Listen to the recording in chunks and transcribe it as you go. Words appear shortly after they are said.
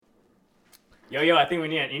Yo, I think we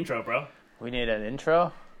need an intro, bro. We need an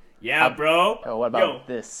intro. Yeah, bro. Oh, what about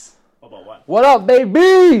this? What about what? What up,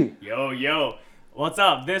 baby? Yo. What's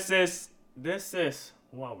up? This is.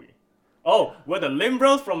 Who are we? Oh, we're the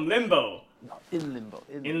Limbros from Limbo. No, in limbo.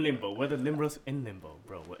 In Limbo. We're the Limbros in Limbo,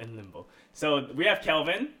 bro. We're in Limbo. So we have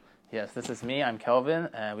Kelvin. Yes, this is me. I'm Kelvin,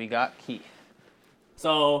 and we got Keith.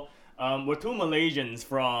 So we're two Malaysians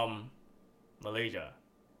from Malaysia.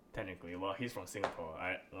 Technically, well, he's from Singapore.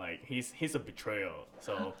 He's a betrayal.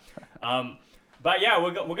 So, but yeah,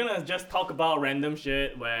 we're gonna just talk about random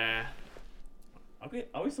shit. Where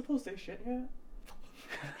are we supposed to say shit here?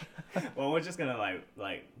 Well, we're just gonna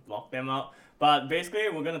like block them out. But basically,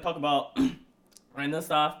 we're gonna talk about random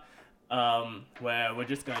stuff. Where we're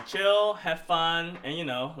just gonna chill, have fun, and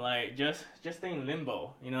just stay in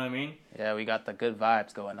limbo. You know what I mean? Yeah, we got the good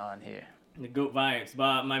vibes going on here. The good vibes.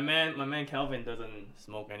 But my man Kelvin doesn't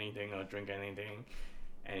smoke anything or drink anything.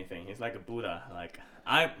 He's like a Buddha. Like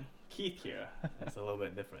I'm Keith here. It's a little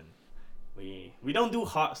bit different. We don't do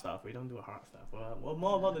hard stuff. We're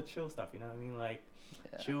more about the chill stuff. You know what I mean? Like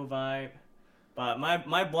chill vibe. But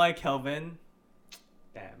my boy Kelvin,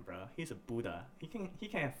 damn bro, he's a Buddha. He can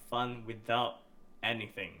have fun without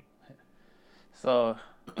anything. So,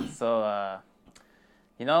 the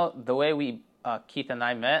way we Keith and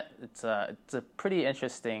I met, it's a pretty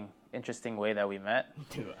interesting way that we met.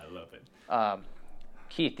 Dude, I love it.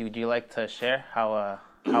 Keith, would you like to share how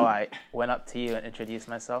I went up to you and introduced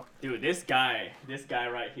myself? Dude, this guy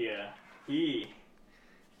right here, he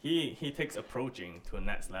takes approaching to a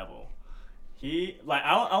next level.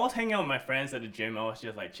 I was hanging out with my friends at the gym. I was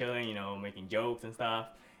just like chilling, making jokes and stuff.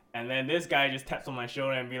 And then this guy just taps on my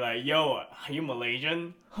shoulder and be like, "Yo, are you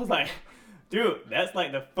Malaysian?" I was like, "Dude, that's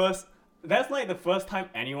like the first time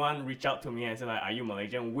anyone reached out to me and said like, "Are you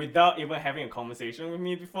Malaysian?" without even having a conversation with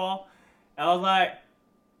me before. And I was like,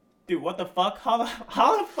 "Dude, what the fuck? How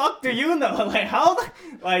the fuck do you know?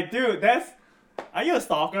 Dude, are you a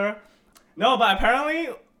stalker?" No, but apparently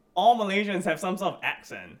all Malaysians have some sort of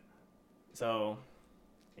accent. So,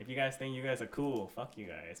 if you guys think you guys are cool, fuck you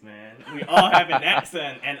guys, man. We all have an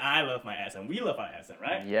accent, and I love my accent. We love our accent,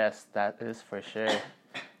 right? Yes, that is for sure.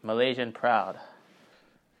 Malaysian proud.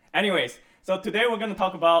 Anyways, so today we're gonna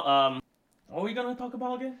talk about what are we gonna talk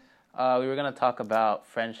about again? We were gonna talk about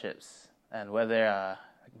friendships and whether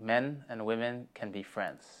men and women can be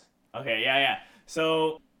friends. Okay, yeah.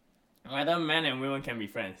 So, whether men and women can be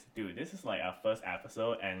friends, dude. This is like our first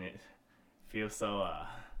episode, and it feels so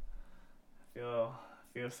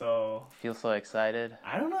feel so excited.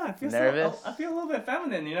 I don't know. I feel nervous. I feel a little bit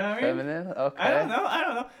feminine. You know what I mean? Feminine. Okay. I don't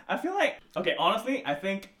know. I feel like honestly, I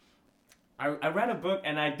think I read a book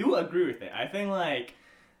and I do agree with it. I think like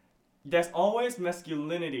there's always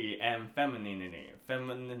masculinity and femininity.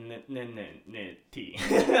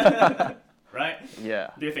 Right?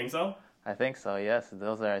 Yeah. Do you think so? I think so. Yes,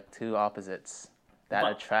 those are two opposites that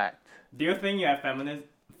attract. Do you think you have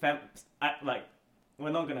we're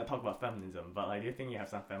not gonna talk about feminism, but like, do you think you have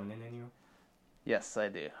some feminine in you? Yes, I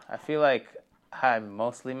do. I feel like I'm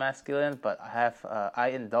mostly masculine, but I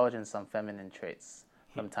indulge in some feminine traits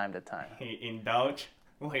from time to time. Indulge?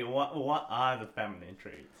 Wait, what are the feminine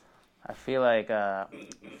traits? I feel like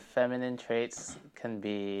feminine traits can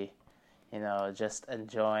be, just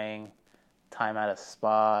enjoying time at a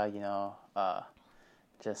spa,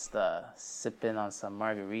 just sipping on some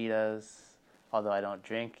margaritas, although I don't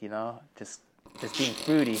drink, just being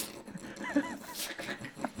fruity.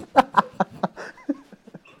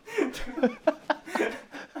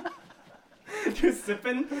 Just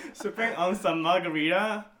sipping on some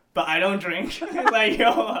margarita, but I don't drink. Like,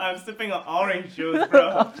 yo, I'm sipping on orange juice,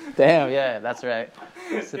 bro. Damn, yeah, that's right.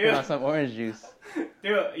 Sipping on some orange juice.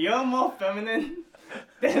 Dude, you're more feminine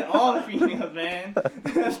than all the females, man.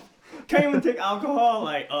 Can't even take alcohol.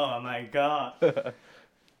 Like, oh my god.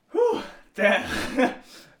 Whew, damn.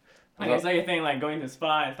 Okay, so you think like going to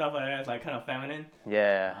spa and stuff like that is like kind of feminine?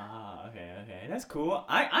 Yeah. Ah, okay. That's cool.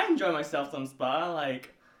 I enjoy myself some spa,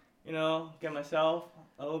 like, get myself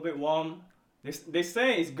a little bit warm. They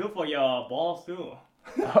say it's good for your balls too.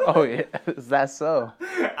 Oh, yeah. Is that so?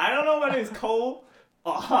 I don't know whether it's cold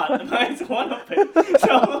or hot, but it's one of it.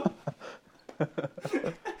 So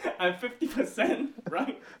I'm 50%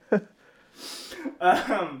 right.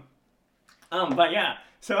 But yeah,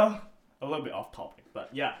 so a little bit off topic, but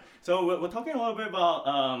yeah. So we're talking a little bit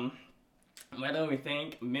about whether we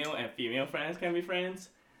think male and female friends can be friends.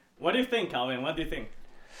 What do you think, Calvin? What do you think?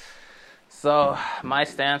 So my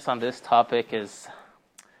stance on this topic is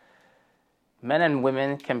men and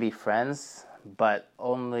women can be friends, but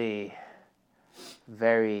only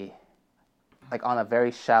on a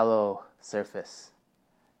very shallow surface.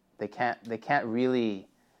 they can't really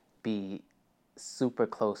be super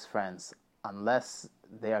close friends unless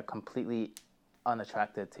they are completely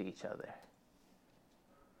unattracted to each other.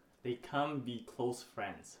 They can't be close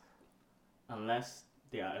friends unless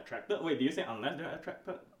they are attracted. Wait, do you say unless they're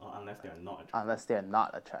attracted or unless they're not attracted? Unless they're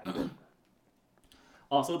not attracted.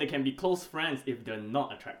 Also, they can be close friends if they're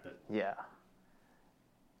not attracted. Yeah.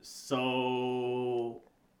 So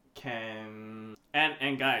can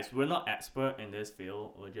and guys, we're not expert in this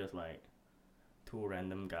field. We're just like two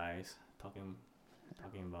random guys talking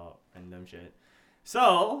about random shit.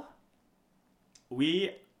 So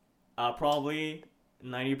we are probably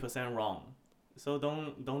 90% wrong. So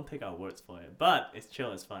don't take our words for it. But it's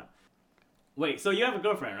chill, it's fun. Wait, so you have a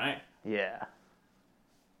girlfriend, right? Yeah.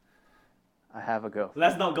 I have a girlfriend.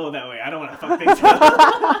 Let's not go that way. I don't want to fuck things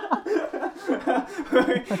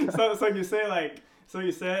up. So you say like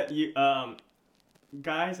you said you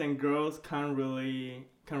guys and girls can't really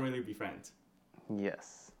be friends.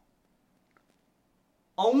 Yes.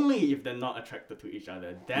 Only if they're not attracted to each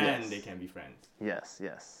other, then Yes. they can be friends. Yes.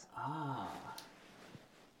 Ah.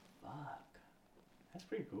 Fuck. That's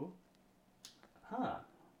pretty cool. Huh.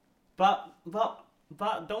 But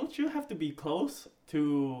don't you have to be close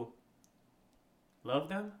to love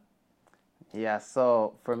them? Yeah,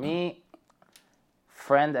 so for me,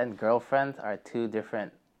 friend and girlfriend are two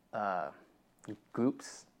different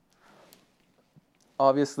groups.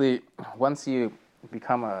 Obviously, once you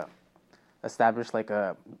establish like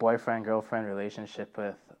a boyfriend girlfriend relationship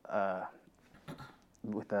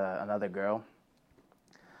with another girl,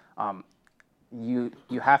 you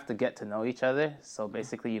have to get to know each other. So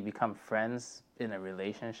basically, you become friends in a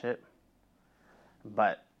relationship.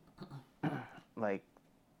 But like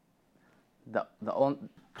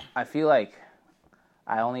I feel like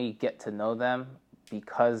I only get to know them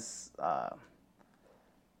because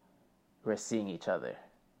we're seeing each other.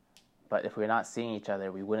 But if we're not seeing each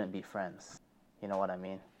other, we wouldn't be friends. You know what I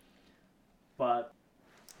mean? But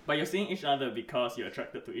you're seeing each other because you're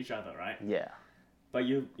attracted to each other, right? Yeah. But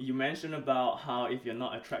you mentioned about how if you're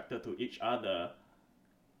not attracted to each other,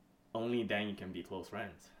 only then you can be close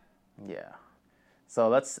friends. Yeah. So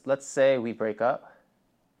let's say we break up.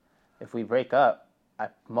 If we break up, I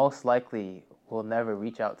most likely will never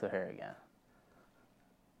reach out to her again.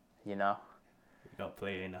 You know? You got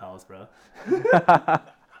play in the house, bro.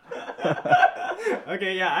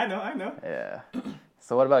 Okay, yeah, I know. Yeah.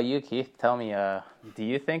 So what about you, Keith? Tell me, do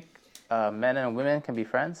you think men and women can be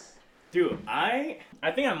friends? Dude, I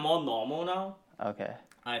think I'm more normal now. Okay.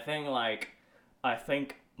 I think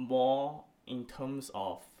more in terms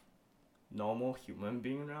of normal human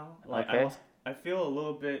being now. Like Okay. I feel a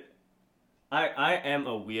little bit. I am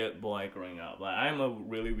a weird boy growing up. Like I'm a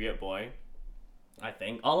really weird boy. I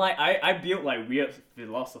think. Or like I built like weird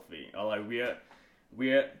philosophy or like weird.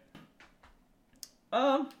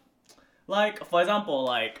 Like for example,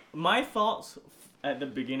 like my thoughts at the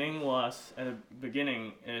beginning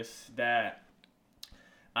is that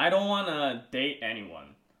I don't wanna date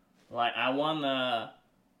anyone. Like I wanna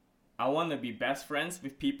be best friends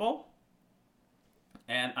with people.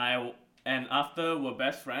 And after we're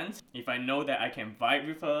best friends, if I know that I can vibe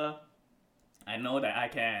with her, I know that I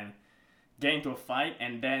can get into a fight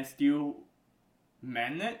and then still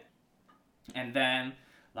mend it. And then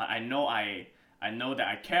like I know that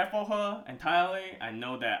I care for her entirely. I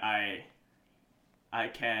know that I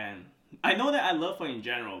know that I love her in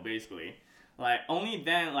general, basically. Like only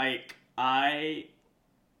then like I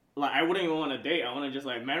wouldn't even want to date. I want to just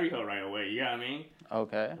like marry her right away. You know what I mean?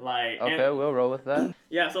 Okay. Like Okay, we'll roll with that.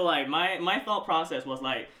 yeah, so like my thought process was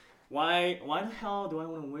like, why the hell do I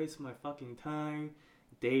want to waste my fucking time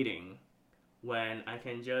dating when I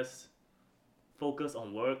can just focus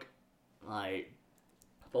on work, like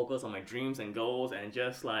focus on my dreams and goals, and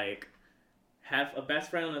just like have a best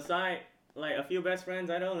friend on the side, like a few best friends.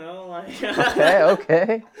 I don't know, like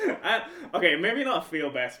Okay. okay, maybe not a few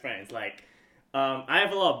best friends. Like I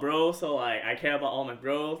have a lot of bros, so like I care about all my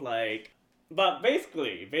bros, like. But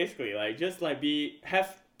basically, like just like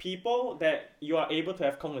have people that you are able to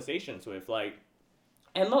have conversations with, like,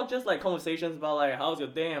 and not just like conversations about like how's your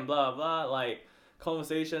day and blah blah, like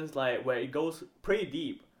conversations like where it goes pretty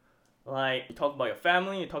deep. Like you talk about your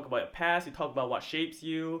family, you talk about your past, you talk about what shapes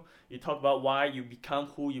you, you talk about why you become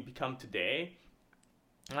who you become today.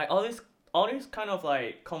 Like all these kind of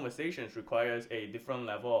like conversations requires a different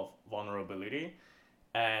level of vulnerability,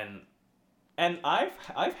 and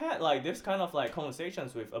I've had like this kind of like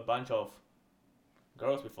conversations with a bunch of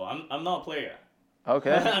girls before. I'm not a player.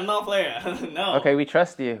 Okay. I'm not a player. No. Okay, we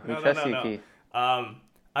trust you. We No, trust you, no. Keith.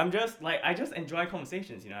 I'm just like I just enjoy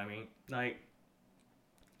conversations. You know what I mean? Like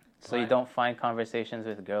So you Like, don't find conversations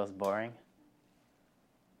with girls boring?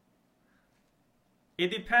 It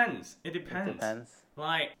depends. It It depends. depends.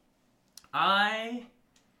 Like, I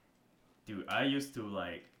used to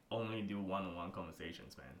like only do one-on-one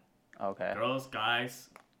conversations, man. Okay. Girls, guys,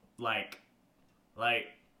 like,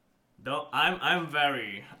 don't.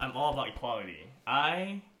 I'm all about equality.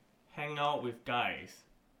 I hang out with guys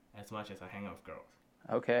as much as I hang out with girls.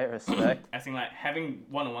 Okay, respect. As in, like, having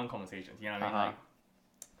one-on-one conversations. You know what I mean? Uh-huh. Like,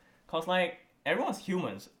 cause like everyone's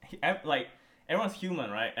humans. Like everyone's human,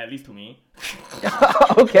 right? At least to me.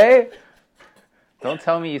 Okay. Don't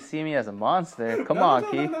tell me you see me as a monster. Come on,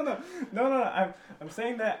 Keith. No. I'm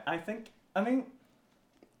saying that I mean,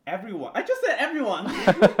 everyone. I just said everyone.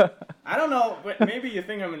 I don't know, but maybe you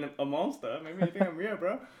think I'm a monster. Maybe you think I'm weird,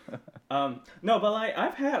 bro. No, but like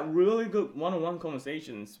I've had really good one-on-one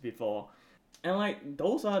conversations before, and like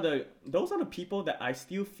those are the people that I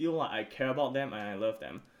still feel like I care about them and I love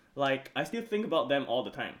them. Like I still think about them all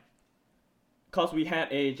the time. Cause we had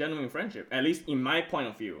a genuine friendship, at least in my point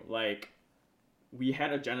of view. Like we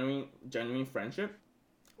had a genuine friendship,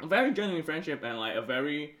 a very genuine friendship, and like a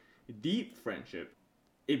very deep friendship.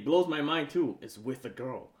 It blows my mind too. It's with a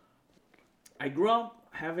girl. I grew up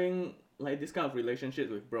having like this kind of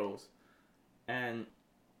relationships with bros, and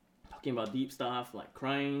talking about deep stuff like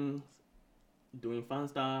crying, doing fun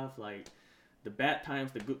stuff, like the bad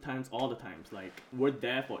times, the good times, all the times. Like we're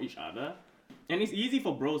there for each other, and it's easy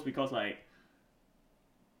for bros because like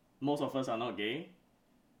most of us are not gay,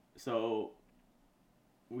 so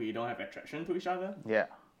we don't have attraction to each other. Yeah.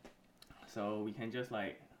 So we can just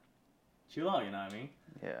like chill out, you know what I mean?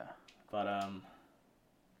 Yeah. But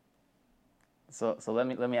So let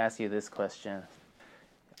me ask you this question.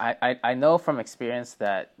 I know from experience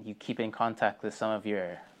that you keep in contact with some of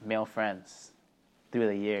your male friends through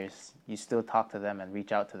the years. You still talk to them and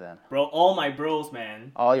reach out to them. bro, all my bros,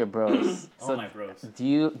 man. All your bros. All my bros. Do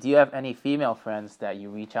you have any female friends that you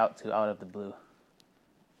reach out to out of the blue?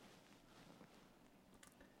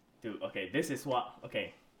 Dude, okay, this is what.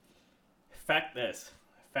 Okay. Fact this.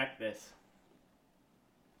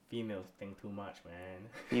 Females think too much, man.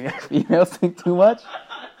 Females think too much?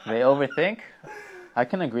 They overthink? I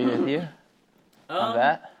can agree with you on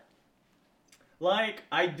that. Like,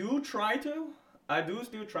 I do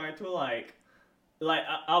still try to,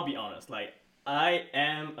 I'll be honest, like, I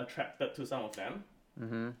am attracted to some of them,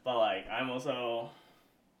 but, like, I'm also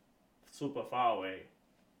super far away.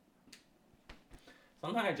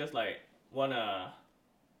 Sometimes I just, like, wanna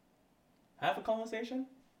have a conversation,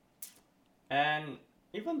 and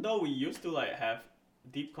even though we used to, like, have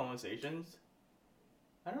deep conversations,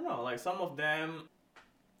 I don't know, like, some of them...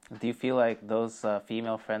 Do you feel like those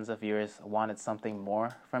female friends of yours wanted something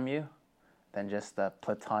more from you than just a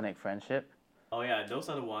platonic friendship? Oh yeah, those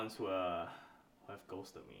are the ones who have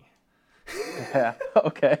ghosted me. Yeah,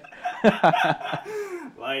 okay.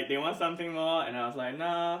 Like, they want something more, and I was like,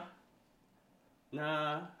 nah.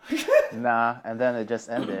 Nah, and then it just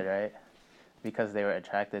ended, right? Because they were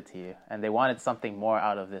attracted to you, and they wanted something more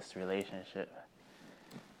out of this relationship.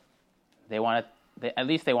 They at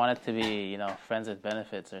least they wanted to be, you know, friends with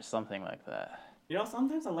benefits or something like that. You know,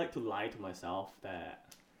 sometimes I like to lie to myself that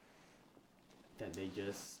they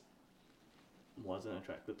just wasn't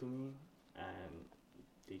attracted to me, and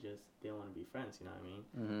they just didn't want to be friends, you know what I mean?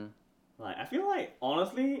 Mm-hmm. Like, I feel like,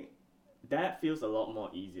 honestly, that feels a lot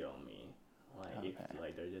more easier on me. Like, Okay. if,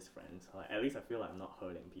 like, they're just friends. Like, at least I feel like I'm not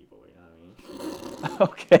hurting people, you know what I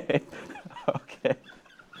mean? Okay. Okay.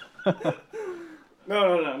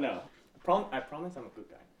 No. I promise I'm a good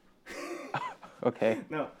guy. Okay.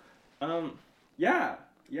 No. Yeah.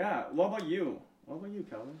 What about you?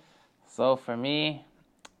 Calvin? So for me,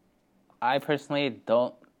 I personally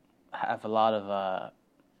don't have a lot of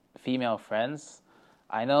female friends.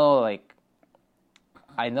 I know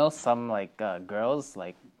some like girls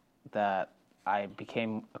like that I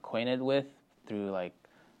became acquainted with through like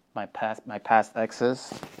my past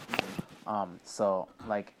exes. So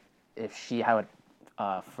like if she had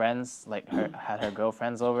friends like had her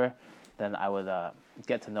girlfriends over, then I would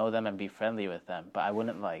get to know them and be friendly with them. But I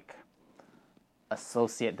wouldn't like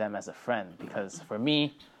associate them as a friend, because for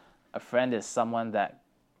me, a friend is someone that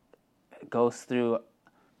goes through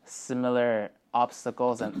similar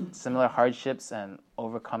obstacles and similar hardships and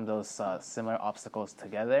overcome those similar obstacles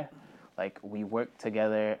together. Like we work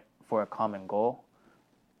together for a common goal,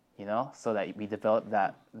 you know, so that we develop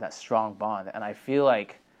that strong bond. And I feel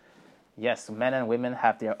like, yes, men and women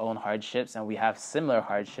have their own hardships and we have similar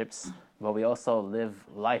hardships, but we also live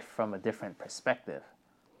life from a different perspective,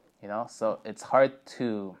 you know? So it's hard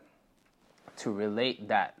to relate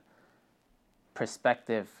that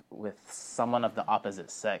perspective with someone of the opposite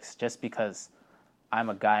sex just because I'm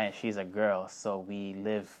a guy and she's a girl, so we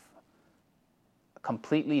live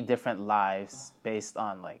completely different lives based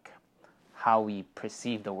on like how we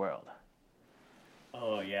perceive the world.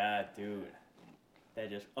 Oh yeah, dude. That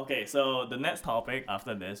just okay. So the next topic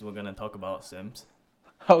after this, we're gonna talk about Sims.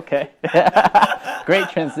 Okay. Great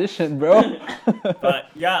transition, bro. But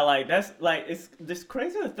yeah, like that's like it's just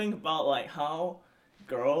crazy to think about like how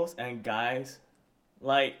girls and guys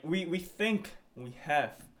like we think we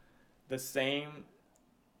have the same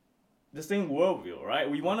worldview, right?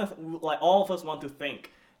 We want to like all of us want to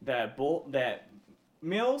think that both that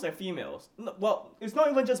males and females. Well, it's not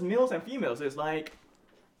even just males and females. It's like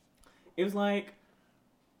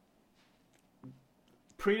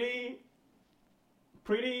pretty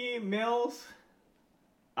males,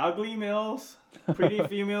 ugly males, pretty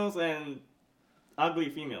females, and ugly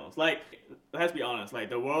females. Like, let's be honest. Like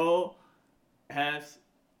the world has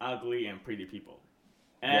ugly and pretty people,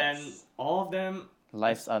 and Yes. all of them.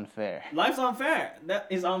 Life's unfair. Life's unfair. That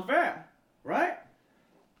is unfair, right?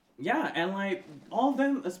 Yeah, and like all of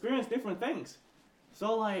them experience different things.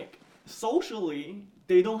 So like socially,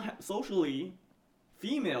 they don't have socially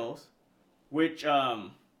females, which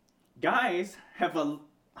guys have a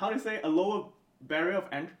how do you say a lower barrier of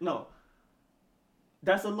entry. No,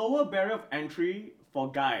 there's a lower barrier of entry for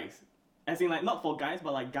guys, as in like not for guys,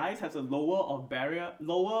 but like guys has a lower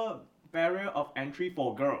barrier of entry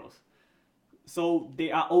for girls. So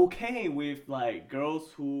they are okay with like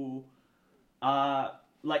girls who are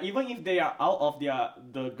like even if they are out of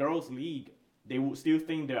the girls league, they would still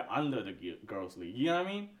think they're under the girls league. You know what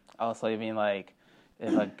I mean? Also, you mean like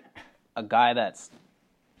if a guy that's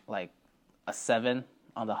like a 7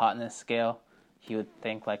 on the hotness scale, he would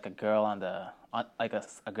think like a girl like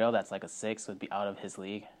a girl that's like a 6 would be out of his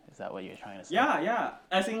league. Is that what you're trying to say? Yeah, yeah.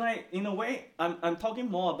 As in like in a way, I'm talking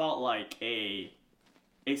more about like a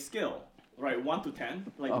skill, right? 1 to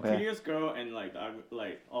 10, like Okay. the prettiest girl and like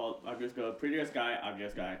ugliest girl, prettiest guy,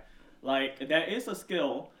 ugliest guy. Like there is a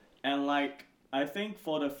skill, and like I think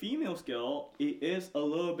for the female skill, it is a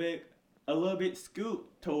little bit skewed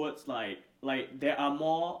towards like there are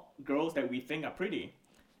more girls that we think are pretty,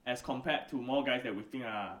 as compared to more guys that we think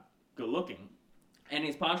are good looking, and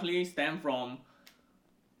it's partially stem from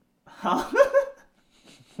how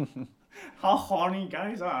how horny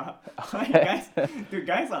guys are. Like guys, dude,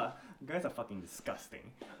 guys are fucking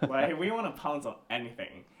disgusting. Like we want to pounce on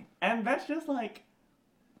anything, and that's just like,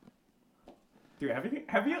 dude,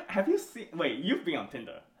 have you seen? Wait, you've been on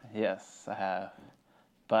Tinder? Yes, I have.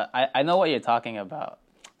 But I know what you're talking about.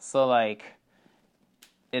 So like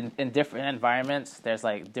in different environments, there's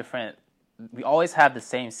like different. We always have the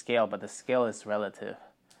same scale, but the scale is relative.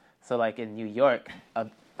 So like in New York, a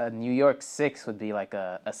New York 6 would be like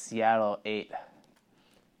a Seattle 8.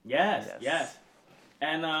 Yes, Yes. yes.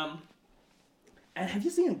 And have you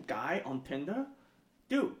seen a guy on Tinder?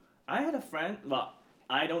 Dude, I had a friend. Well,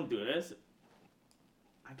 I don't do this.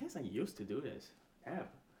 I guess I used to do this. Yeah.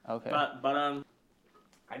 Okay. But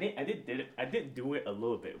I did do it a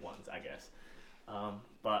little bit once, I guess.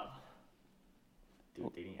 But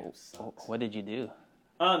dude, dating app sucks. What did you do?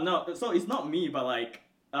 No, so it's not me, but like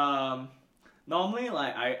normally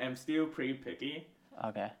like I am still pretty picky,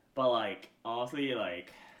 Okay. but like honestly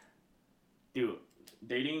like dude,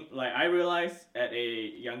 dating like I realized at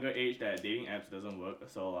a younger age that dating apps doesn't work,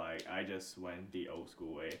 so like I just went the old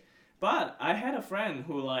school way. But I had a friend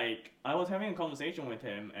who like I was having a conversation with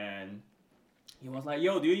him and he was like,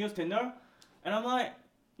 "Yo, do you use Tinder?" And I'm like,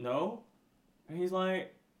 "No." And he's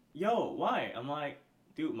like, "Yo, why?" I'm like,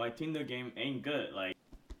 "Dude, my Tinder game ain't good. Like,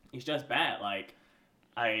 it's just bad. Like,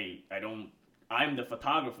 I don't. I'm the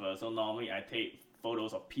photographer, so normally I take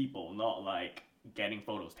photos of people, not like getting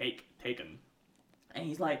photos taken." And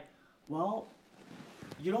he's like, "Well,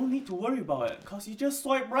 you don't need to worry about it, cause you just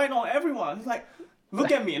swipe right on everyone." He's like,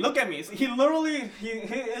 "Look at me, look at me." So he literally he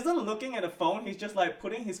isn't looking at the phone. He's just like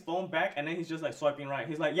putting his phone back, and then he's just like swiping right.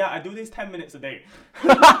 He's like, "Yeah, I do this 10 minutes a day."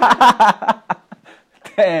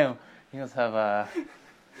 Damn. You must have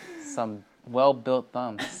some well-built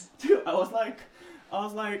thumbs. Dude, I was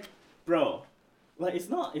like, bro, like it's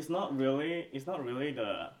not really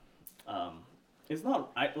the, it's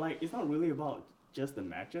not really about just the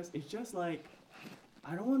matches. It's just like,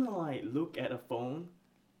 I don't wanna like look at a phone,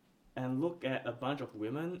 and look at a bunch of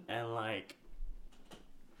women and like,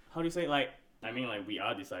 how do you say like, I mean like we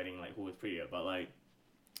are deciding like who is prettier, but like,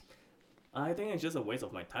 I think it's just a waste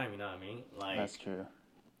of my time. You know what I mean? Like That's true.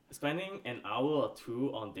 spending an hour or two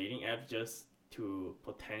on dating apps just to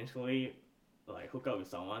potentially like hook up with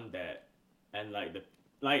someone that and like the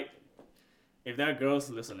like if there are girls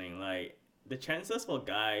listening like the chances for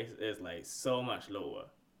guys is like so much lower.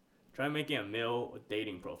 Try making a male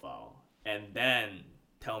dating profile and then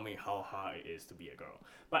tell me how hard it is to be a girl.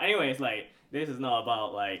 But anyways, like this is not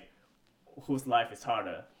about like whose life is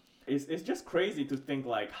harder. It's just crazy to think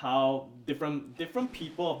like how different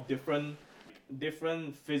people of different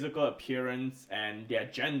physical appearance and their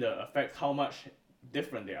gender affects how much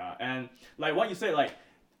different they are. And like what you said, like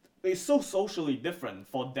it's so socially different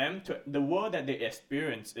for them to the world that they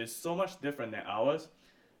experience is so much different than ours.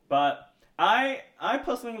 But I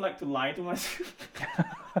personally like to lie to myself.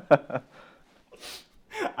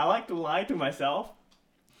 I like to lie to myself.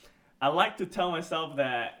 I like to tell myself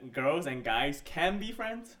that girls and guys can be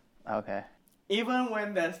friends. Okay. Even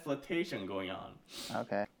when there's flirtation going on.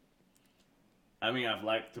 Okay. I mean, I've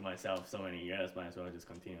lied to myself so many years, might as well just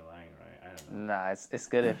continue lying, right? I don't know. Nah, it's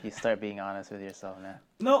good if you start being honest with yourself now.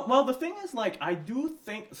 No, well, the thing is, like, I do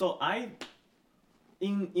think so.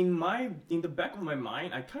 In the back of my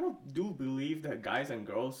mind, I kind of do believe that guys and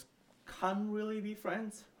girls can't really be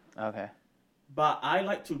friends. Okay. But I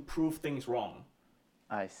like to prove things wrong.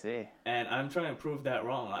 I see. And I'm trying to prove that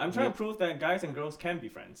wrong. I'm trying to prove that guys and girls can be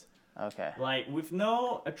friends. Okay. Like, with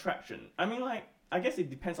no attraction. I mean, like, I guess it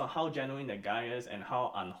depends on how genuine the guy is and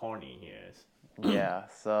how unhorny he is. Yeah,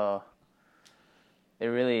 so it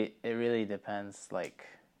really depends, like,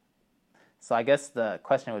 so I guess the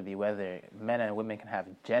question would be whether men and women can have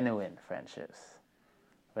genuine friendships.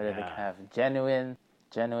 Whether they can have genuine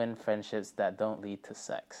friendships that don't lead to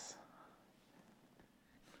sex.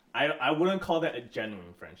 I wouldn't call that a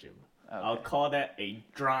genuine friendship. Okay. I'll call that a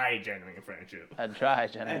dry genuine friendship. A dry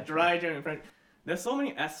genuine. A dry genuine friendship. There's so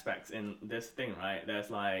many aspects in this thing, right? There's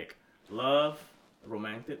like love,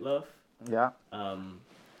 romantic love. Yeah.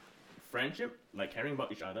 Friendship, like caring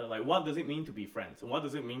about each other. Like, what does it mean to be friends? And what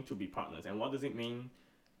does it mean to be partners? And what does it mean?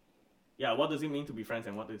 Yeah, what does it mean to be friends?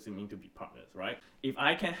 And what does it mean to be partners? Right? If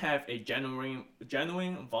I can have a genuine,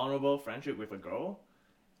 vulnerable friendship with a girl,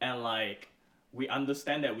 and like we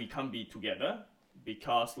understand that we can't be together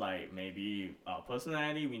because like maybe our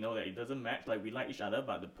personality, we know that it doesn't match. Like we like each other,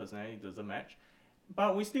 but the personality doesn't match.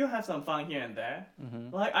 But we still have some fun here and there.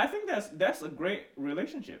 Mm-hmm. Like I think that's a great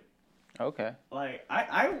relationship. Okay. Like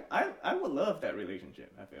I would love that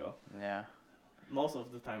relationship, I feel. Yeah. Most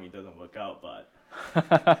of the time it doesn't work out, but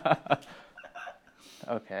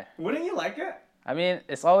okay. Wouldn't you like it? I mean,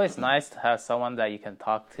 it's always nice to have someone that you can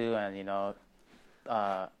talk to and, you know,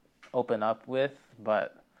 open up with,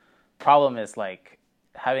 but problem is like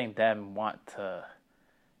having them want to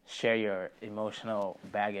share your emotional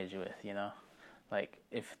baggage with, you know? Like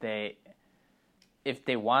if they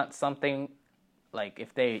want something, like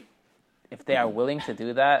if they are willing to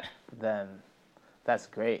do that, then that's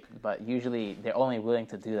great. But usually they're only willing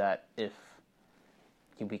to do that if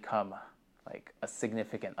you become like a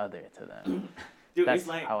significant other to them. Dude, that's it's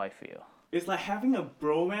like, how I feel. It's like having a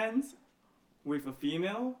bromance with a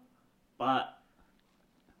female, but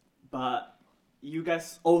you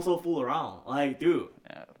guys also fool around. Like, dude,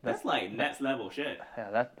 yeah, that's like next level shit.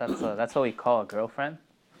 Yeah, that's what we call a girlfriend.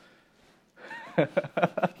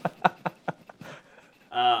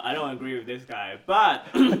 I don't agree with this guy, but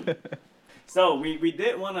so we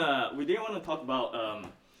did wanna talk about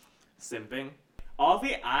simping.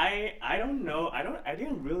 Honestly, I don't know. I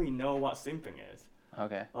didn't really know what simping is.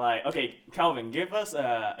 Okay. Like, okay, Calvin, give us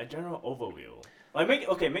a general overview. Like,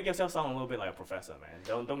 make yourself sound a little bit like a professor, man.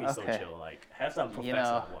 Don't be so chill. Like, have some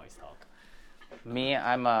professor voice talk. Me,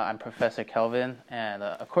 I'm Professor Kelvin, and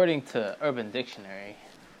according to Urban Dictionary,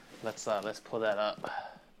 let's pull that up.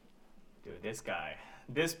 Dude,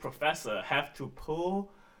 this professor have to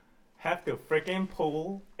freaking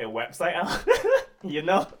pull a website out. you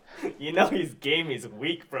know his game is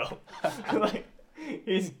weak, bro. Like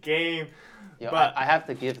his game. Yo, but I have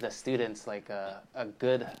to give the students like a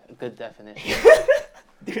good definition.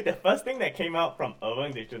 Dude, the first thing that came out from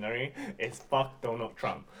Urban Dictionary is fuck Donald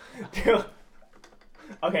Trump. Dude.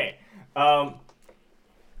 Okay. So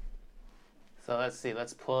let's see.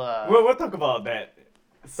 Let's pull. We'll talk about that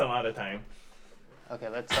some other time. Okay,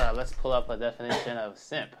 let's pull up a definition of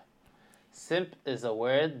simp. Simp is a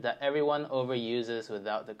word that everyone overuses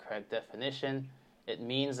without the correct definition. It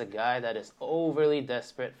means a guy that is overly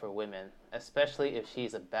desperate for women, especially if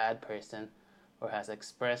she's a bad person or has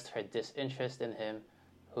expressed her disinterest in him,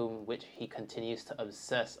 which he continues to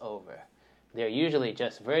obsess over. They're usually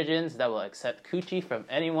just virgins that will accept coochie from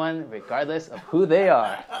anyone, regardless of who they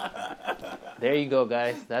are. There you go,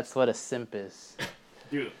 guys. That's what a simp is.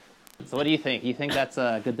 Dude. So what do you think? You think that's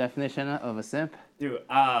a good definition of a simp? Dude,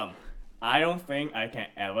 I don't think I can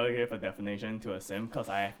ever give a definition to a sim because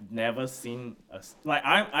I have never seen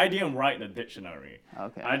I didn't write the dictionary.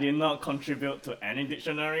 Okay. I did not contribute to any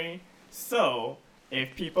dictionary. So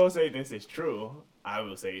if people say this is true, I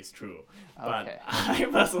will say it's true. But Okay.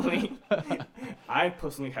 I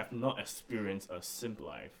personally have not experienced a sim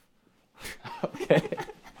life. Okay.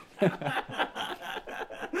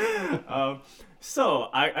 So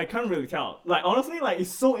I can't really tell. Like honestly, like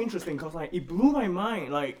it's so interesting because like it blew my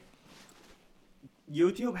mind. Like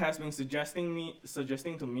YouTube has been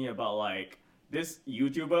suggesting to me about like this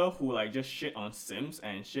YouTuber who like just shit on Sims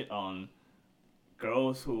and shit on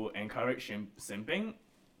girls who encourage simping.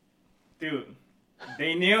 Dude,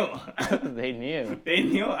 they knew. They knew. They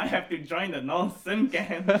knew I have to join the non-sim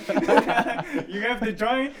gang. You have to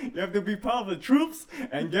join. You have to be part of the troops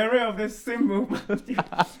and get rid of this sim movement.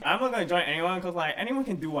 I'm not gonna join anyone because like anyone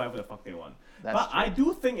can do whatever the fuck they want. That's but true. I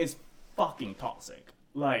do think it's fucking toxic.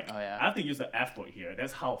 Like Oh, yeah? I have to use the F word here.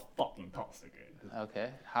 That's how fucking toxic it is. Okay.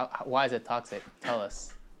 How why is it toxic? Tell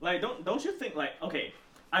us. Like don't you think like okay?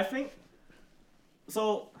 I think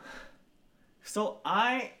so. So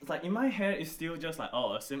I like in my head it's still just like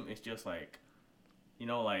a sim is just like, you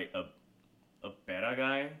know, like a better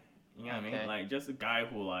guy. You know what I Okay. mean? Like just a guy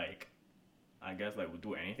who like, I guess like would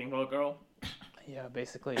do anything for a girl. Yeah,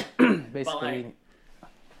 basically. like-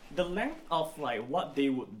 The length of like what they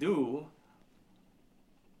would do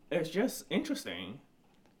is just interesting.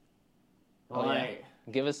 Oh, yeah. Like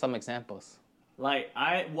Give us some examples. like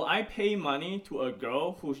will I pay money to a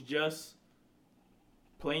girl who's just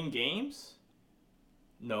playing games?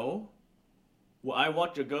 No. Will I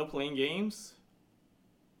watch a girl playing games?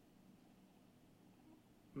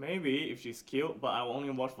 Maybe if she's cute, but I will only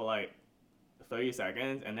watch for like 30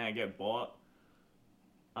 seconds and then I get bored.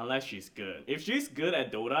 Unless she's good. If she's good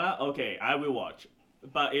at Dota, okay, I will watch.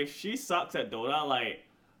 But if she sucks at Dota, like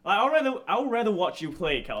I would rather watch you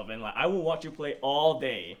play, Calvin. Like I will watch you play all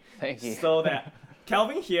day. Thank you. So that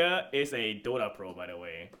Calvin here is a Dota pro, by the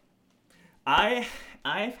way. I've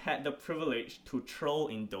had the privilege to troll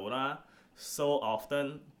in Dota so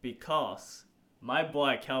often because my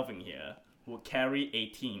boy Calvin here will carry a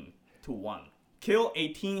team to 1, kill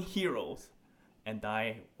 18 heroes, and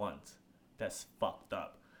die once. That's fucked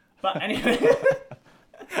up. But anyway,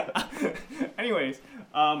 anyways,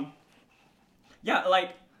 yeah,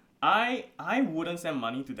 like I wouldn't send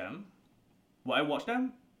money to them. Will I watch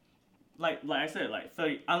them? Like I said, like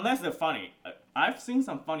 30, unless they're funny. I've seen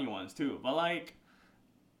some funny ones too, but like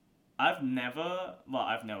I've never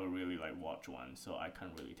really like watched one, so I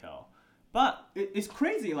can't really tell. But it's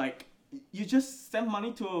crazy, like you just send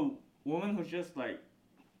money to a woman who's just like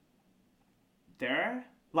there.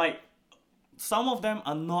 Like some of them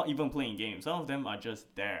are not even playing games. Some of them are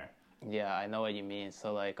just there. Yeah, I know what you mean.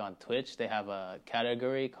 So like on Twitch, they have a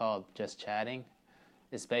category called just chatting.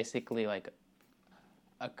 It's basically like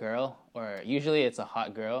a girl, or usually it's a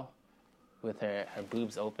hot girl with her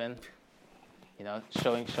boobs open, you know,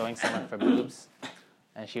 showing some of her boobs.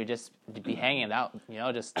 And she would just be hanging out, you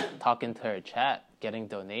know, just talking to her chat, getting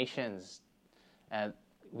donations. And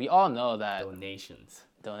we all know that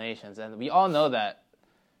Donations. and we all know that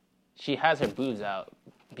she has her boobs out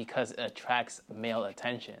because it attracts male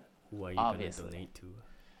attention. Who are you Obviously. gonna donate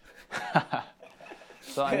to?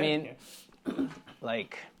 So I mean,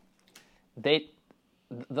 like,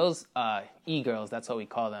 those e-girls, that's what we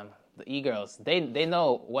call them. The e-girls, they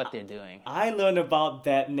know what they're doing. I learned about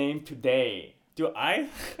that name today. Dude, I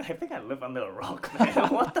think I live under a rock, man.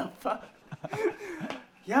 What the fuck?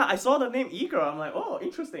 Yeah, I saw the name e-girl. I'm like, oh,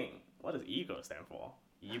 interesting. What does e-girl stand for?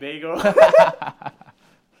 eBay girl?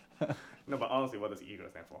 No, but honestly, what does e-girl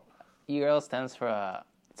stand for? E-girl stands for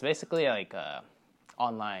it's basically like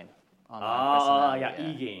online Ah, personality. yeah,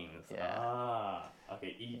 e-games. Yeah. Ah,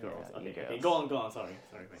 okay, e-girls. Yeah, Okay, e-girls. okay, go on. Sorry.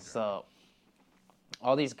 So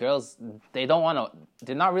all these girls, they don't want to.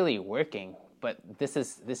 They're not really working, but this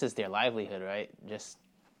is their livelihood, right? Just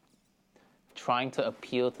trying to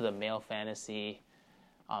appeal to the male fantasy,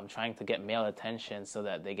 trying to get male attention so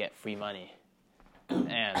that they get free money,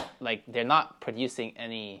 and like they're not producing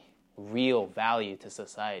any real value to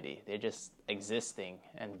society. They're just existing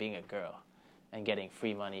and being a girl, and getting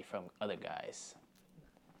free money from other guys.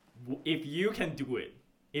 If you can do it,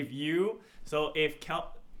 if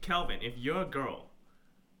Calvin, if you're a girl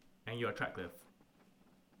and you're attractive,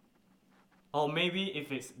 or maybe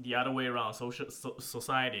if it's the other way around,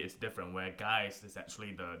 society is different, where guys is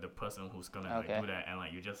actually the person who's gonna like Okay. do that, and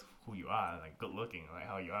like you're just who you are, like good looking, like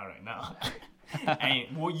how you are right now.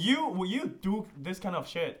 And will you do this kind of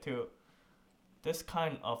shit to this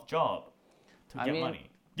kind of job to I get mean- money?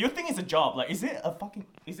 Do you think it's a job? Like, is it a job?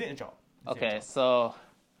 Is it a Okay, job? so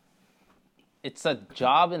it's a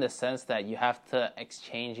job in the sense that you have to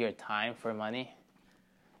exchange your time for money,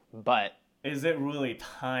 but Is it really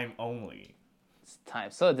time only? it's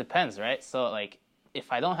time. So it depends, right? So like,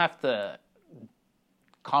 if I don't have to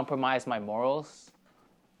compromise my morals,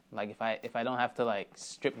 like if I don't have to like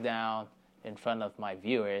strip down in front of my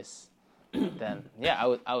viewers, then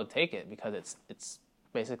yeah, I would take it because it's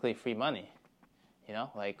basically free money. You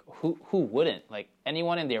know, like who wouldn't? Like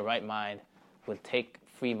anyone in their right mind would take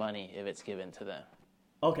free money if it's given to them.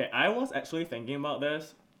 Okay, I was actually thinking about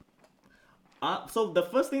this. So the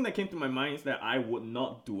first thing that came to my mind is that I would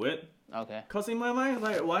not do it. Okay. Cause in my mind,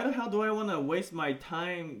 like, why the hell do I want to waste my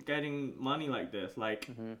time getting money like this? Like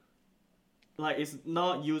it's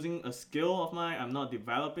not using a skill of mine. I'm not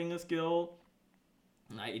developing a skill.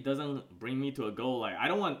 Like it doesn't bring me to a goal. Like I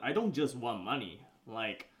don't just want money.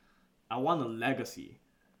 Like I want a legacy.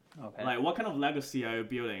 Okay. Like what kind of legacy are you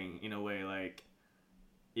building in a way? Like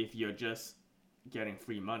if you're just getting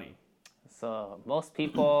free money. So most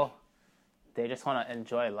people, they just want to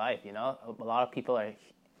enjoy life. You know, a lot of people are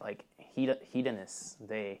like hedonists.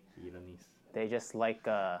 They just like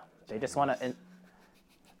they just want to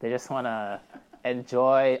they just want to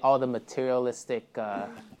enjoy all the materialistic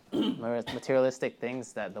materialistic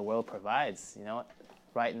things that the world provides. You know,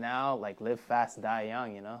 right now, like live fast, die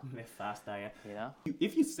young. You know. Live fast, die young. You know.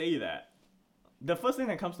 If you say that, the first thing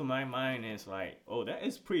that comes to my mind is like, oh, that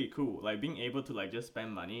is pretty cool. Like being able to like just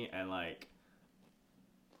spend money and like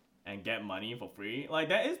and get money for free. Like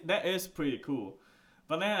that is pretty cool.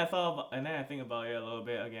 But then I think about it a little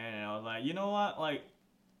bit again, and I was like, you know what? Like,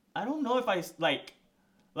 I don't know if I like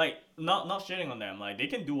not shitting on them. Like they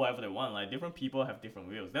can do whatever they want. Like different people have different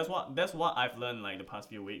views. That's what I've learned like the past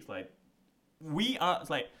few weeks. Like we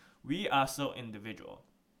are so individual.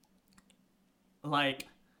 Like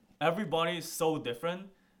everybody is so different,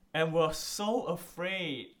 and we're so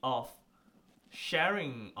afraid of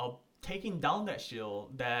sharing or taking down that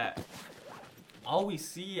shield that all we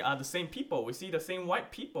see are the same people. We see the same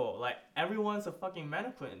white people. Like everyone's a fucking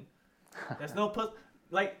mannequin. There's no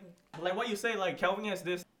like what you say. Like Kelvin has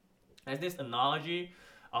this analogy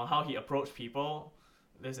on how he approached people.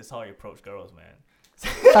 This is how he approached girls, man.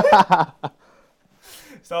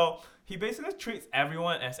 So he basically treats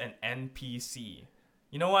everyone as an NPC.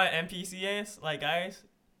 You know what an NPC is? Like guys,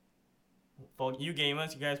 for you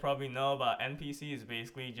gamers, you guys probably know about NPC is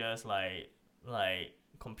basically just like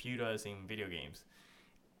computers in video games.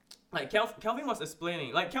 Like Kelvin was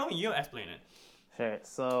explaining. Like Kelvin, you explain it. Sure.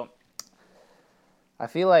 So I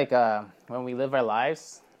feel like when we live our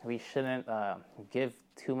lives, we shouldn't give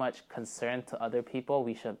too much concern to other people.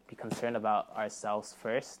 We should be concerned about ourselves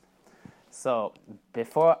first. So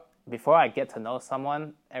before I get to know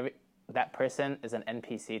someone, that person is an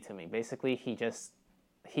NPC to me. Basically, he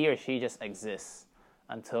or she just exists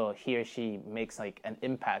until he or she makes like an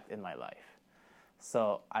impact in my life.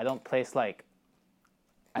 So I don't place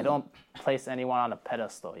anyone on a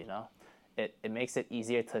pedestal, you know. It makes it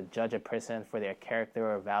easier to judge a person for their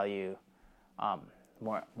character or value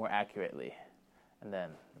more accurately, and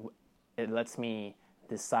then it lets me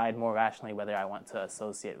decide more rationally whether I want to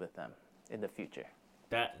associate with them in the future.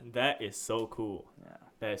 That is so cool. Yeah.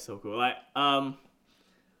 That is so cool. Like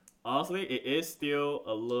honestly, it is still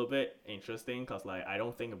a little bit interesting because like I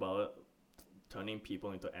don't think about it turning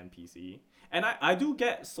people into NPC. And I do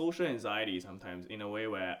get social anxiety sometimes in a way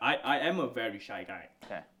where I am a very shy guy.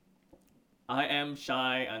 Okay. I am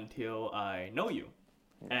shy until I know you.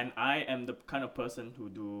 Yeah. And I am the kind of person who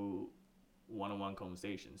do one-on-one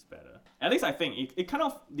conversations better. At least I think. It kind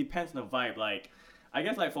of depends on the vibe. Like, I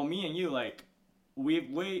guess like for me and you, like,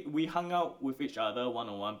 we hung out with each other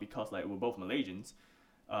one-on-one because like we're both Malaysians.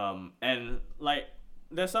 And like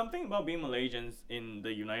there's something about being Malaysians in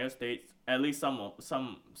the United States, at least some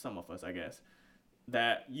of us, I guess,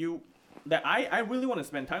 that I really want to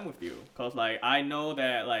spend time with you, cause like I know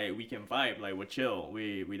that like we can vibe, like we're chill,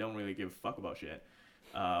 we don't really give a fuck about shit.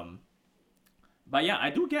 But yeah, I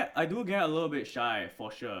do get a little bit shy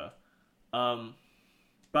for sure.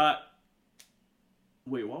 But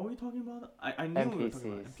wait, what were we talking about? I knew NPCs. we were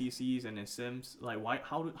talking about NPCs and then Sims. Like why?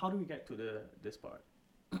 How do we get to this part?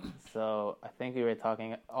 So I think we were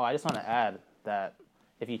talking. Oh, I just want to add that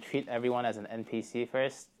if you treat everyone as an NPC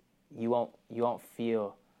first, you won't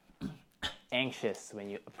feel anxious when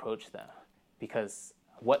you approach them, because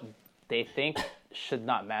what they think should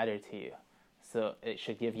not matter to you. So it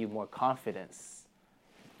should give you more confidence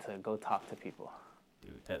to go talk to people.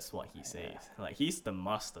 Dude, that's what he says. Yeah. Like he's the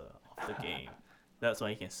master of the game. That's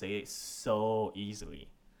why he can say it so easily.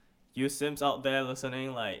 You Sims out there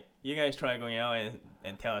listening, like, you guys try going out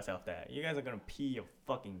and tell yourself that. You guys are gonna pee your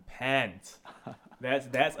fucking pants.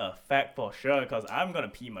 That's a fact for sure. Cause I'm gonna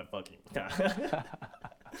pee my fucking.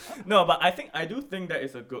 No, but I do think that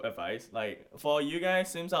is a good advice. Like for you guys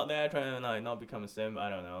Sims out there trying to like not become a Sim. I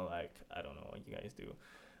don't know. Like I don't know what you guys do,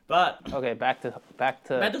 but Okay, back to back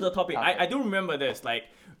to the topic. I do remember this. Like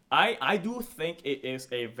I do think it is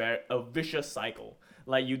a vicious cycle.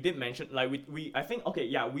 Like you did mention. Like we I think okay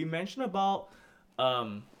yeah we mentioned about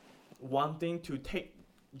wanting to take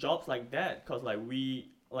jobs like that because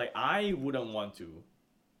like I wouldn't want to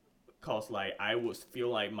because like I would feel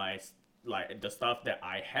like the stuff that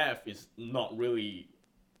I have is not really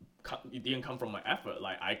it didn't come from my effort.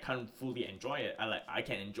 Like I can't fully enjoy it. I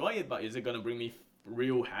can enjoy it, but is it gonna bring me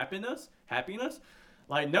real happiness?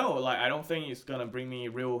 Like no, like I don't think it's gonna bring me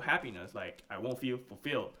real happiness. Like I won't feel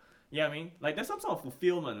fulfilled. Yeah, I mean, like there's some sort of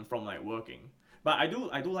fulfillment from like working. But I do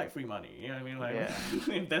like free money. You know what I mean? Like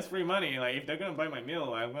if there's free money, like if they're gonna buy my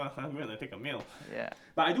meal, I'm gonna take a meal. Yeah.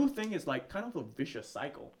 But I do think it's like kind of a vicious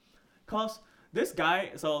cycle, cause this guy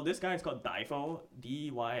is called Dyfo,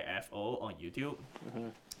 Dyfo on YouTube.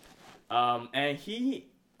 And he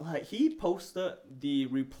posted the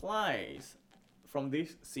replies from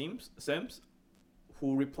these Sims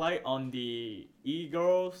who reply on the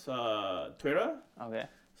e-girls Twitter. Okay.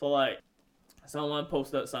 So like someone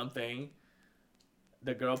posted something,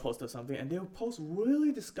 the girl posted something, and they'll post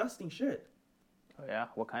really disgusting shit. Oh yeah.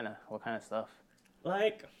 What kind of stuff?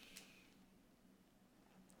 Like,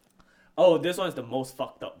 oh, this one is the most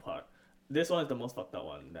fucked up part. This one is the most fucked up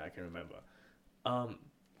one that I can remember.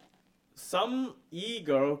 Some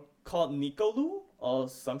e-girl called Nikolu or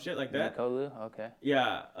some shit like that. Nikolu. Okay.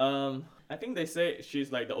 Yeah. I think they say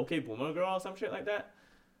she's like the okay boomer girl or some shit like that.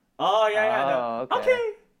 Oh yeah. Oh, okay.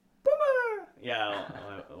 Okay, boomer. Yeah.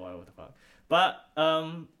 What the fuck? But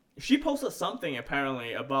she posted something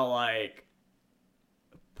apparently about like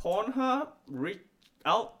Pornhub reached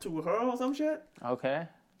out to her or some shit. Okay.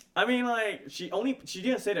 I mean, like she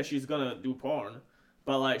didn't say that she's gonna do porn,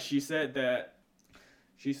 but like she said that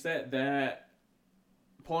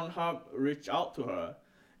Pornhub reached out to her,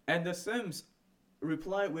 and the Sims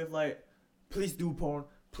replied with like, please do porn,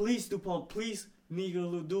 please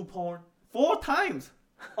nigga do porn 4 times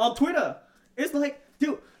on Twitter. It's like,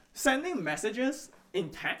 dude, sending messages in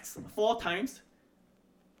text 4 times.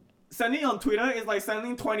 Sending on Twitter is like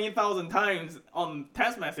sending 20,000 times on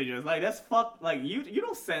text messages. Like that's like you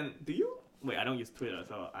don't send, do you? Wait, I don't use Twitter,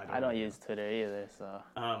 so I don't use Twitter either, so.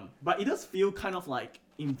 But it does feel kind of like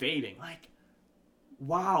invading. Like,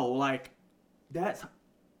 wow, like that's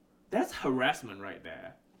harassment right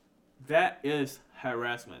there. That is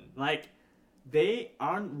harassment. Like, they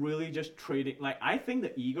aren't really just trading. Like, I think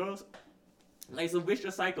the egos, like, it's a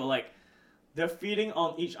vicious cycle. Like, they're feeding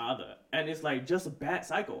on each other, and it's like just a bad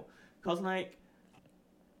cycle. Cause like,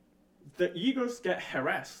 the egos get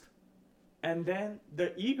harassed, and then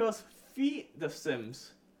the egos feed the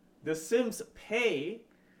Sims pay,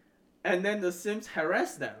 and then the Sims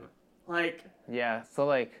harass them. Like, yeah, so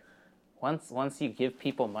like once you give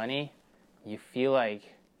people money, you feel like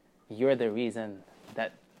you're the reason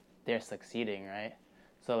that they're succeeding, right?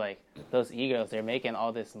 So like those e-girls, they're making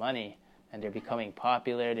all this money and they're becoming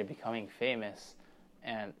popular, they're becoming famous,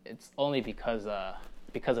 and it's only because of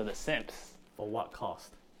the Sims. for what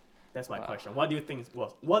cost? That's my question. What do you think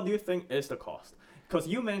is the cost? Because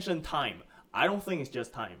you mentioned time. I don't think it's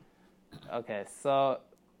just time. Okay, so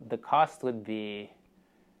the cost would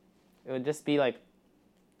just be like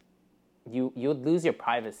you'd lose your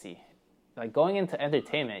privacy. Like going into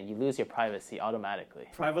entertainment, you lose your privacy automatically.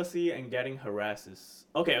 Privacy and getting harassed is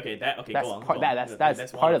okay. That's go on.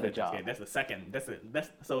 That's part of the job. Okay, that's the second.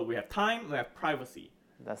 So we have time, we have privacy.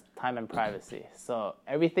 That's time and privacy. So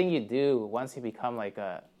everything you do once you become like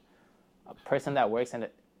a person that works in the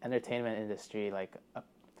entertainment industry, like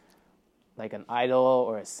an idol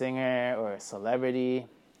or a singer or a celebrity,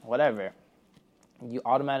 whatever, you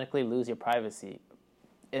automatically lose your privacy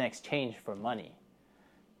in exchange for money.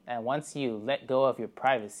 And once you let go of your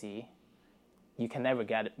privacy, you can never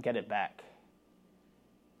get it back.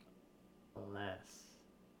 Unless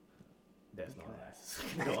there's no less.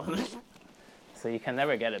 Go on. So you can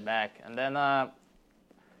never get it back. And then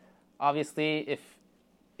obviously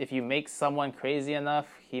if you make someone crazy enough,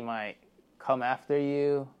 he might come after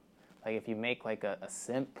you. Like if you make like a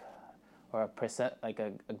simp or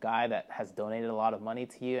a guy that has donated a lot of money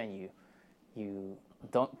to you, and you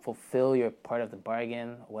don't fulfill your part of the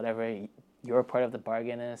bargain, whatever your part of the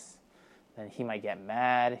bargain is, then he might get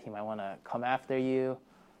mad. He might want to come after you.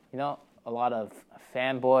 You know, a lot of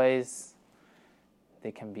fanboys,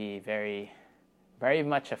 they can be very, very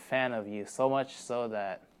much a fan of you, so much so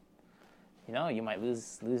that, you know, you might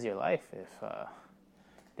lose your life if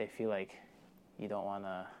they feel like you don't want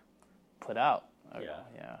to put out. Yeah.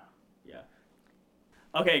 Yeah. Yeah.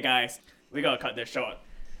 Okay, guys, we gotta cut this short.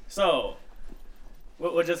 So,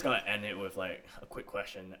 we're just gonna end it with like a quick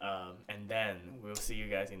question, and then we'll see you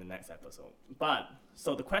guys in the next episode. But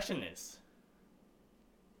so the question is,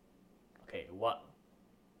 okay, what?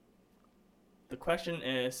 The question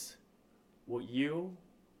is, would you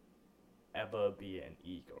ever be an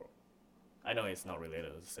e-girl? I know it's not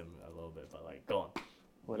related to sim a little bit, but like, go on.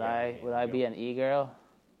 Would Yeah, I be an e-girl?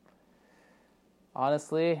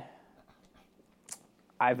 Honestly,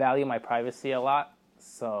 I value my privacy a lot,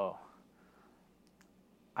 so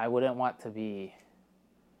I wouldn't want to be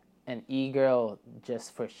an e-girl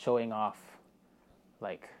just for showing off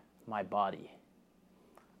like my body.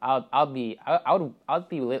 I'd be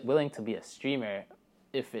willing to be a streamer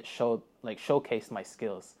if it showcased my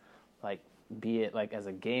skills, like be it like as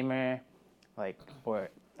a gamer, like or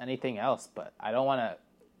anything else. But I don't want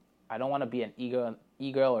to be an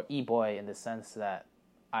e-girl or e-boy in the sense that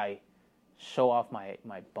I show off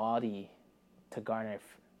my body to garner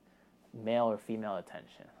male or female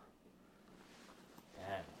attention.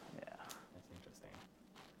 Damn. Yeah. That's interesting.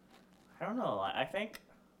 I don't know. Like, I think.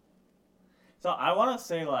 So I want to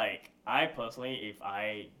say, like, I personally, if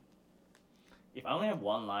I only have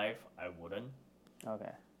one life, I wouldn't.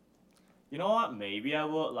 Okay. You know what? Maybe I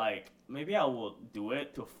would do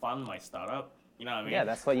it to fund my startup. You know what I mean? Yeah,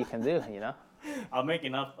 that's what you can do. You know. I'll make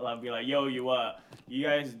enough. I'll be like, yo, you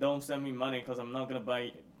guys don't send me money because I'm not gonna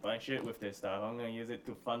buy shit with this stuff. I'm gonna use it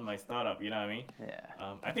to fund my startup. You know what I mean?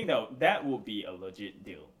 Yeah. I think that would be a legit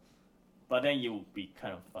deal. But then you'll be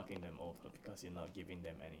kind of fucking them over because you're not giving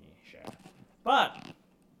them any share. But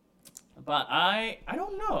I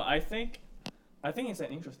don't know. I think it's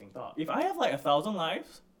an interesting thought. If I have like 1,000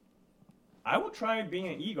 lives, I would try being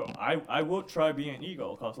an e-girl. I would try being an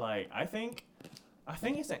e-girl because like I think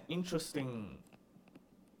it's an interesting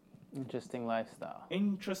lifestyle.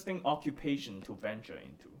 Interesting occupation to venture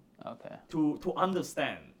into. Okay. To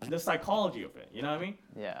understand the psychology of it. You know what I mean?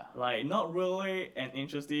 Yeah. Like not really an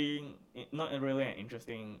interesting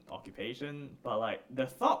occupation, but like the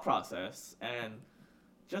thought process and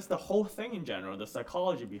just the whole thing in general, the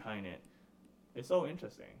psychology behind it, is so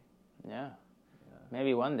interesting. Yeah.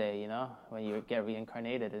 Maybe one day, when you get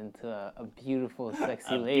reincarnated into a beautiful,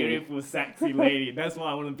 sexy lady. A beautiful, sexy lady. That's what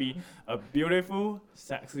I want to be. A beautiful,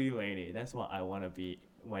 sexy lady. That's what I want to be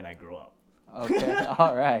when I grow up. Okay.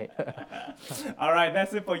 All right. All right.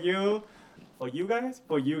 That's it for you. For you guys.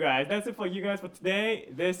 That's it for you guys for today.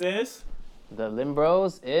 This is The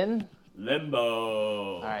Limbros in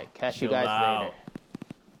Limbo. All right. Catch you Chill guys out. later.